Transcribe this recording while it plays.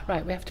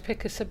Right, we have to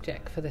pick a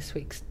subject for this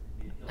week's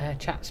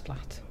chat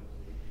splat.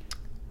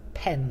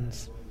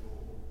 Pens.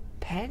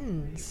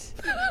 Pens.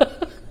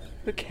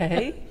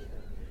 Okay.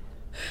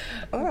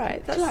 All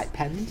right. Do you like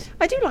pens?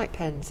 I do like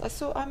pens.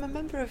 I'm a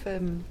member of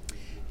an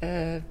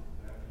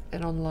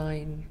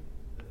online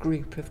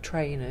group of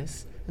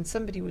trainers, and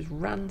somebody was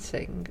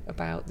ranting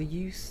about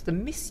the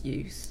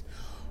misuse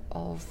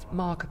of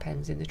marker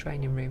pens in the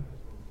training room.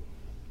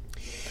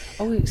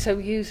 Oh, so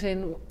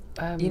using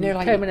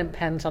like permanent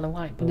pens on a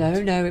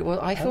whiteboard? No, it was.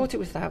 I thought it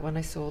was that when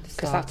I saw the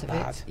start of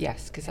bad. it.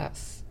 Yes, because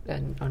that's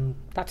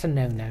that's a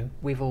no-no.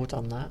 We've all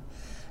done that.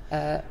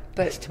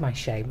 But it's to my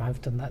shame, I've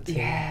done that too.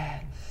 Yeah.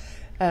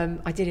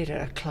 I did it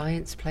at a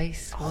client's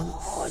place once.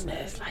 Oh, no,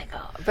 it's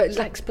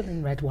like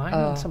spilling red wine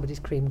on somebody's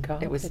cream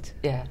carpet. It was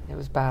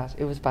bad.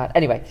 It was bad.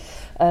 Anyway,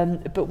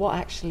 but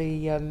what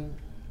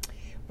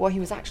he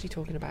was actually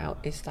talking about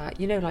is that,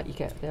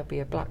 there'll be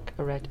a black,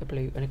 a red, a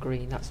blue and a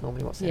green. That's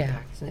normally what's in the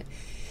pack, isn't it?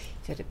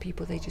 He said that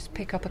people, they just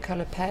pick up a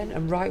coloured pen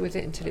and write with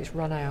it until it's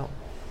run out.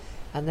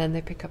 And then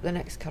they pick up the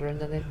next colour, and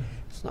then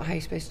it's not how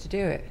you're supposed to do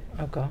it.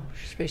 Oh, gosh.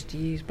 You're supposed to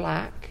use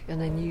black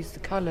and then use the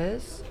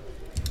colours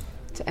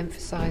to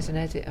emphasise and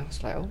edit. I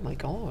was like, oh my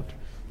God.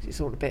 It's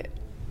all a bit...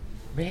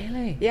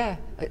 Really? Yeah.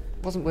 It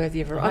wasn't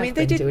worthy of a... I've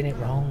been doing it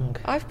wrong.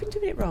 I've been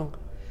doing it wrong.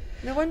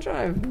 No wonder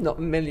I'm not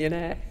a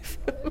millionaire.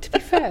 To be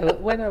fair,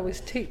 when I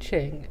was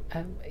teaching,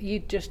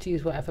 you'd just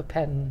use whatever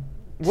pen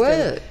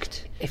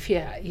worked. If you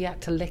had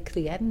to lick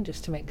the end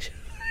just to make sure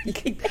you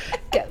could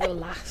get the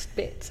last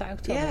bits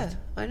out of it. Yeah,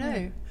 I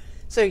know.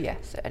 Yeah.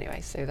 So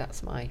anyway,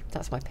 that's my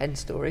pen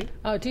story.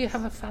 Oh, do you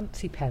have a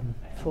fancy pen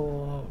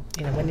for,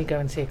 when you go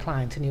and see a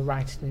client and you're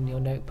writing in your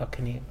notebook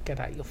and you get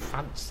out your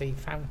fancy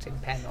fountain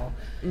pen? Or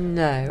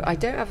no, I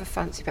don't have a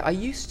fancy pen. I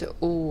used to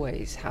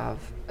always have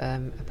a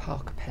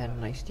Parker pen,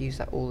 and I used to use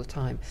that all the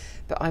time.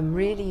 But I'm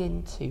really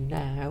into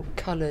now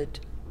coloured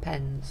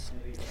pens.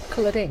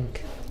 Coloured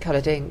ink?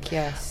 Coloured ink,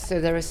 yes.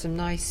 So there are some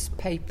nice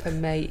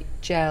Papermate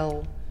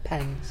gel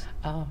pens.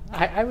 Oh,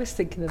 I was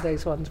thinking of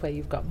those ones where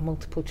you've got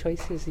multiple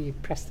choices and you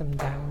press them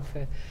down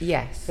for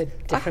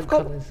different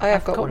colours.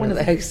 I've got one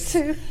of those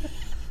too.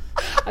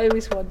 I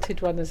always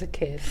wanted one as a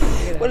kid.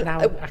 Now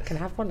I can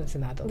have one as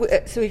an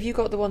adult. So have you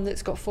got the one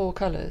that's got 4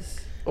 colours?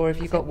 Or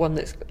have you got one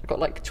that's got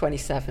like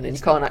 27 and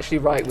you can't actually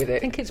write with it? I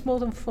think it's more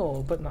than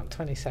 4, but not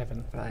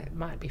 27. Right. It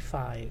might be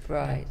 5.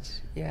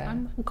 Right, yeah.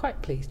 I'm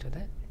quite pleased with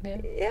it.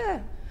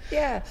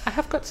 Yeah. I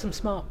have got some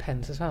smart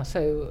pens as well.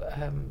 So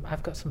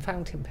I've got some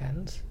fountain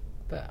pens,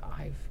 but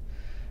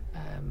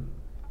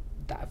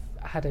that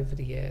I've had over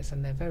the years,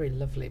 and they're very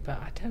lovely. But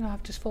I don't know,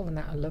 I've just fallen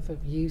out of love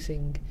of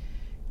using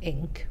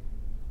ink,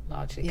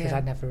 largely because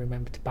I never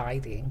remember to buy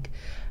the ink.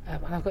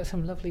 And I've got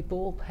some lovely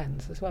ball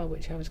pens as well,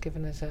 which I was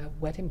given as a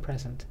wedding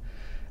present.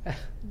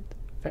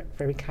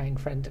 Very kind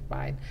friend of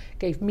mine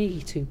gave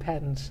me 2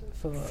 pens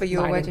for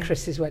your wedding, and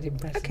Chris's wedding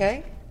present.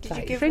 Okay. Did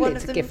you give one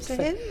of them to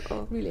him?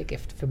 Or? Really a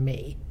gift for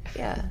me.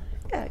 Yeah.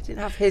 Yeah, it didn't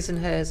have his and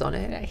hers on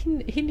it.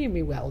 Yeah, he knew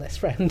me well, this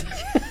friend.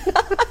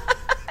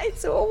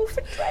 It's all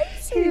for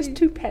Tracy. Here's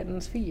 2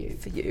 pens for you.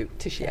 For you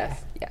to share.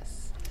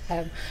 Yes.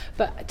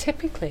 But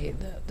typically,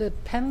 the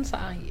pens that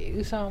I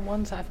use are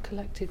ones I've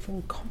collected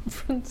from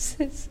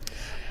conferences.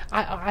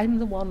 I'm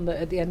the one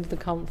that at the end of the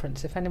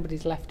conference, if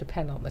anybody's left a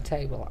pen on the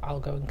table, I'll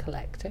go and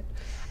collect it.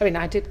 I mean,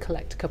 I did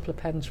collect a couple of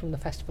pens from the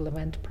Festival of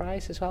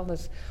Enterprise as well.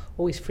 There's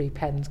always free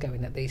pens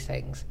going at these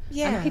things.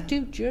 Yeah. And I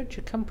do judge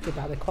a company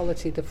by the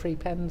quality of the free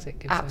pens it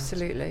gives.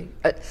 Absolutely.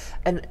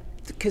 And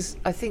because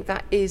I think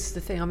that is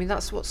the thing. I mean,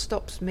 that's what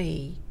stops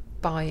me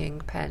buying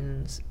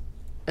pens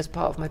as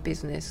part of my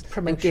business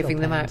and giving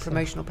them out,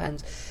 promotional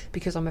pens,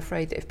 because I'm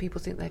afraid that if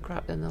people think they're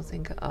crap, then they'll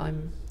think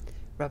I'm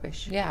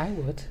rubbish. Yeah, I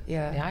would.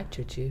 Yeah, I'd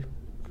judge you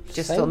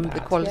just on the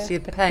quality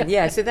of the pen.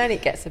 Yeah, so then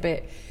it gets a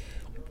bit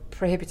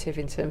prohibitive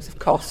in terms of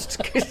cost,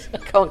 because you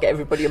can't get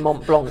everybody a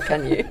Mont Blanc,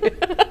 can you?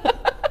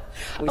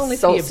 With only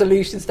salt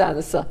solutions down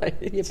the side.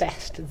 Your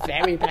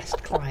very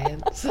best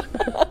clients.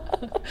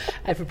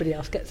 Everybody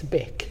else gets a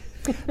Bic.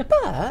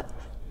 But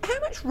how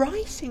much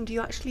writing do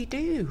you actually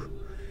do?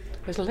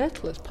 As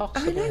little as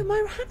possible. I know,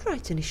 my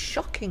handwriting is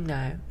shocking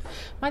now.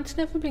 Mine's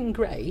never been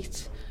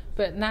great,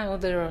 but now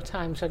there are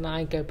times when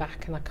I go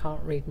back and I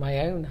can't read my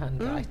own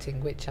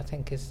handwriting, which I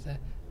think is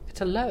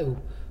it's a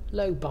low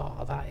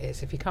bar, that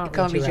is, if you can't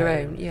read your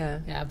own.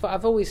 Yeah, but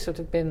I've always sort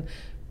of been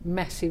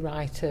messy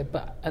writer,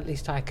 but at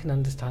least I can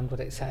understand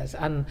what it says,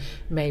 and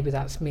maybe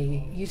that's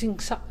me using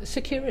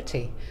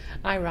security.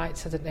 I write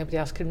so that nobody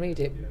else can read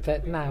it,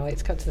 but now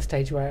it's got to the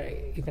stage where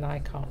even I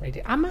can't read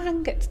it, and my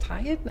hand gets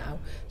tired now.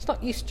 It's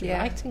not used to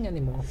writing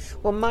anymore.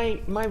 Well, my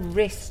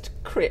wrist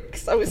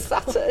cricks. I was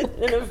sat at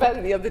an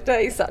event the other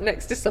day, sat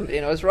next to somebody,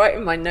 and I was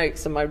writing my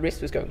notes and my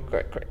wrist was going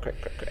crick, crick, crick,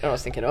 crick, crick. And I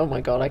was thinking, oh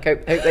my God, I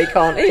hope they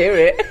can't hear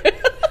it.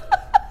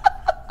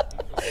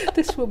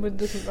 This woman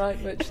doesn't write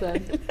much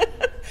then.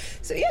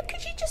 So, yeah,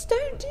 because you just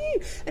don't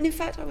do. And in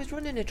fact, I was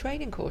running a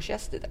training course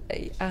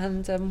yesterday,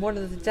 and one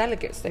of the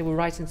delegates, they were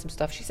writing some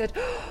stuff. She said,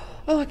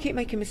 oh, I keep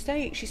making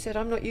mistakes. She said,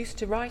 I'm not used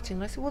to writing.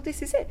 And I said, well,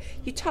 this is it.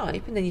 You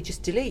type and then you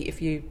just delete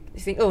if you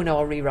think, oh, no,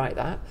 I'll rewrite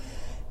that.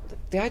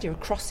 The idea of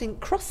crossing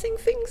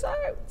things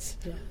out.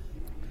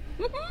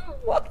 Yeah.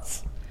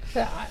 What?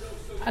 So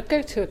I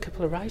go to a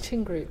couple of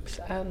writing groups,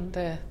 and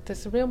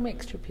there's a real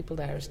mixture of people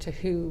there as to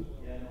who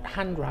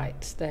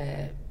handwrites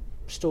their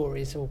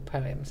stories or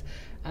poems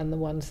and the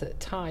ones that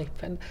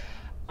type. And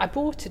I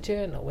bought a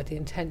journal with the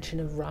intention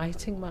of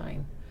writing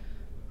mine,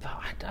 but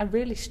I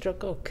really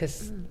struggle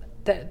because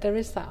there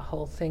is that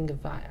whole thing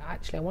of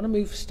actually I want to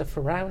move stuff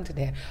around in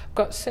here. I've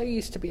got so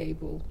used to be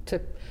able to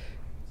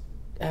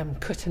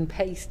cut and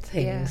paste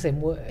things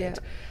in Word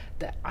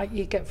that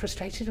you get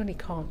frustrated when you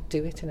can't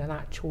do it in an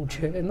actual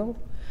journal.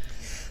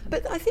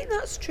 But I think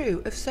that's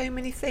true of so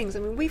many things. I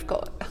mean, we've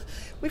got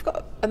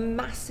a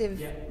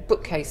massive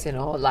bookcase in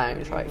our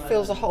lounge, right? It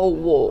fills a whole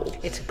wall.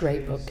 It's a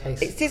great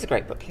bookcase. It is a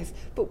great bookcase.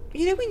 But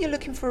you know when you're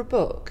looking for a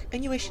book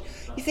and you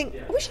think,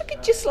 I wish I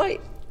could just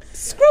like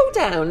scroll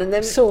down and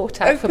then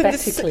sort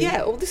alphabetically.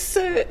 Or the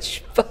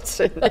search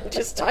button and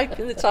just type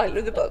in the title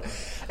of the book.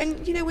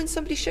 And you know when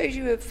somebody shows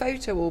you a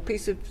photo or a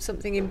piece of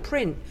something in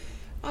print,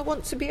 I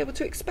want to be able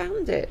to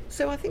expound it.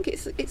 So I think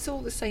it's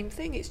all the same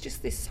thing. It's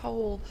just this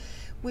whole,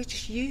 we're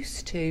just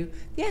used to,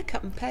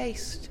 cut and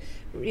paste,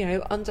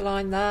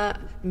 underline that,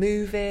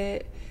 move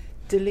it,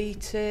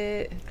 delete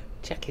it.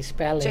 Check your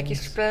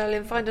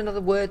spelling. Find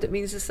another word that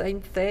means the same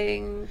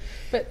thing.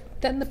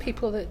 But then the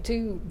people that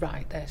do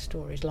write their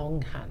stories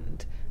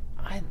longhand,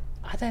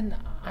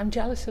 I'm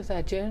jealous of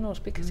their journals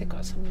because they've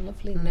got some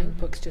lovely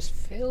notebooks just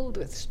filled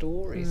with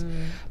stories.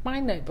 My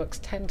notebooks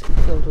tend to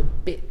be filled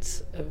with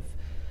bits of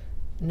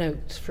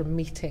notes from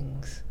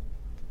meetings,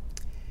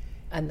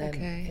 and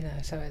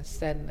then so it's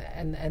then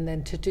and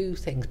then to do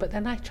things, but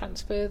then I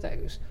transfer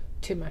those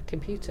to my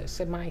computer,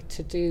 so my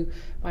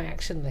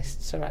action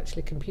lists are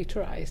actually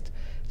computerized,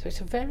 so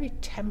it's a very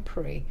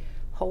temporary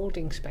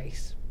holding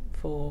space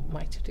for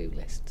my to-do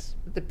lists.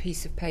 The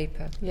piece of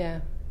paper.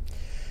 But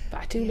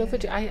I do love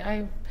it.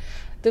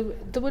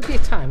 There would be a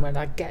time when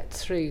I'd get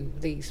through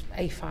these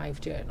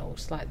A5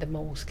 journals, like the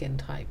Moleskine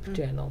type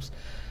journals,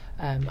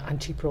 and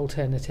cheaper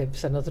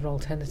alternatives, and other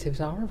alternatives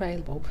are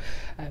available.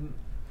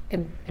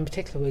 In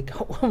particular, we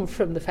got one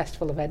from the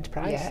Festival of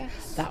Enterprise.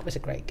 Yes. That was a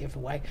great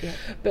giveaway. Yeah.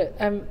 But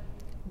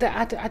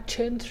I'd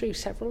churn through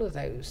several of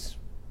those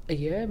a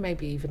year,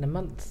 maybe even a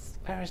month,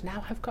 whereas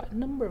now I've got a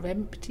number of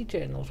empty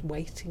journals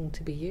waiting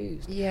to be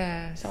used.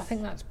 Yeah. So I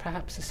think that's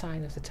perhaps a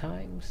sign of the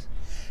times.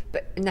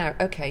 But now,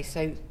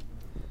 so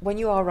when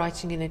you are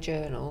writing in a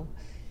journal,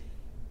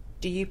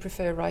 do you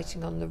prefer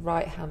writing on the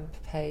right-hand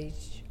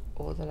page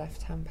or the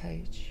left-hand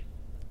page?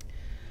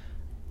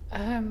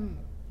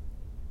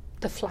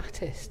 The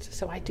flattest.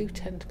 So I do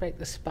tend to break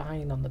the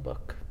spine on the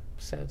book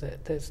so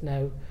that there's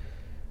no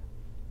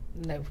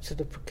sort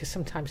of, because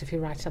sometimes if you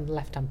write on the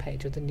left-hand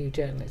page of the new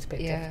journal, it's a bit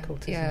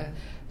difficult, isn't it?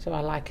 So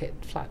I like it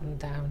flattened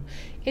down.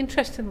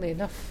 Interestingly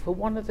enough, for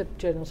one of the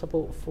journals I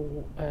bought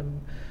for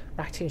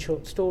writing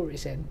short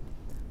stories in,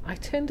 I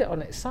turned it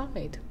on its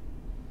side,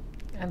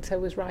 and so I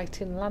was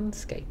writing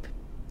landscape.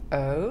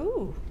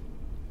 Oh.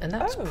 And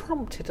that's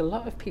prompted a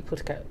lot of people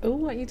to go, oh,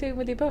 what are you doing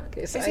with your book?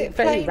 Is it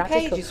very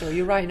radical. Pages, or are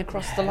you writing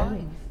across the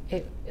line?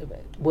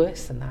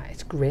 Worse than that,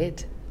 it's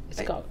grid.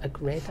 It's got a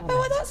grid on it.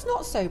 Oh, that's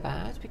not so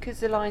bad, because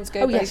the lines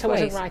go both ways. I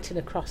wasn't writing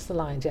across the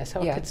lines,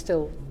 so I could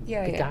still be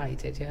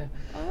guided,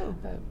 Oh.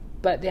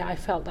 But I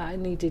felt that I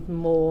needed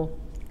more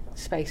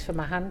space for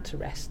my hand to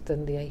rest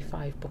than the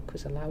A5 book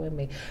was allowing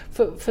me.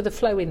 For the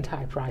flow-in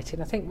type writing,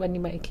 I think when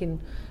you're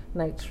making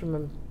notes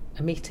from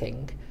a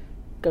meeting,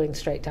 going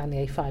straight down the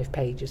A5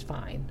 page is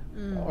fine.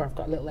 Or I've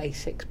got a little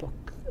A6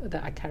 book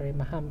that I carry in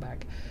my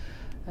handbag.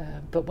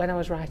 But when I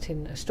was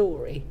writing a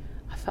story,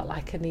 I felt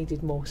like I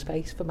needed more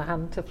space for my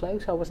hand to flow,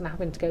 so I wasn't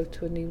having to go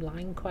to a new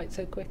line quite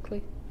so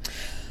quickly.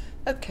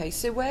 Okay,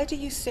 so where do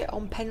you sit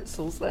on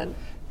pencils then?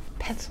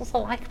 Pencils, I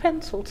like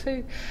pencil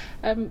too.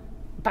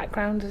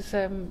 Background as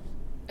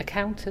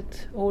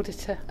accountant,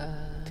 auditor.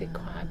 Did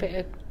quite a bit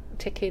of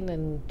ticking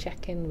and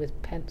checking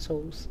with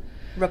pencils.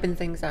 Rubbing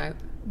things out.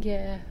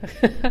 Yeah.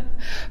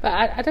 But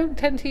I don't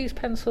tend to use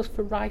pencils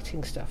for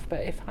writing stuff,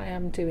 but if I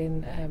am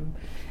doing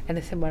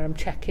anything where I'm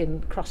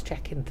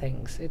cross-checking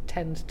things, it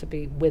tends to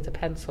be with a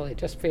pencil. It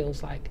just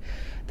feels like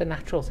the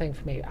natural thing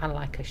for me. And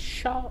like a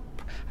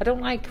sharp, I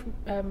don't like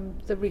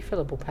the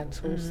refillable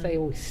pencils, they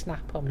always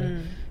snap on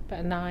me, but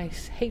a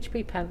nice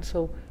HB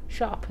pencil,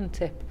 sharpened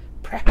tip,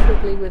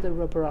 preferably with a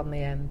rubber on the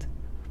end.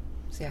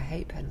 See, I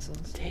hate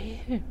pencils. Do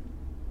you?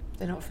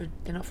 They're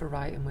not for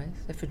writing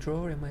with, they're for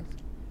drawing with.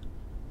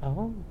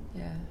 Oh.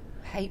 Yeah.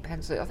 I hate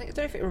pencil. I don't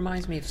know if it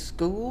reminds me of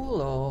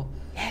school or...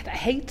 Yeah,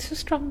 hate's a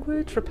strong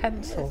word for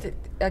pencil.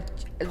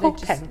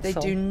 They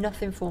do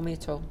nothing for me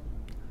at all.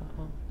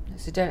 Uh-huh.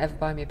 So don't ever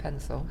buy me a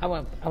pencil. I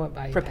won't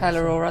buy you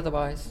Propeller pencil. or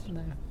otherwise.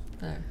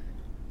 No.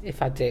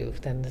 If I do,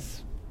 then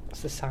it's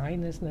a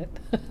sign, isn't it?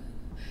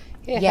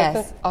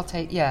 Yes, I'll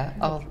take. Yeah,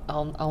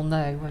 I'll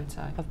know, won't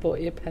I? I've bought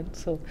you a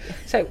pencil.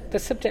 So the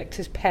subject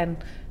is pen.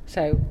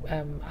 So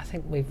I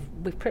think we've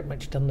pretty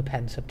much done the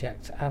pen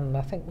subject, and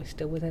I think we're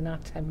still within our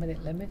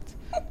 10-minute limit,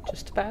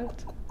 just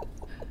about.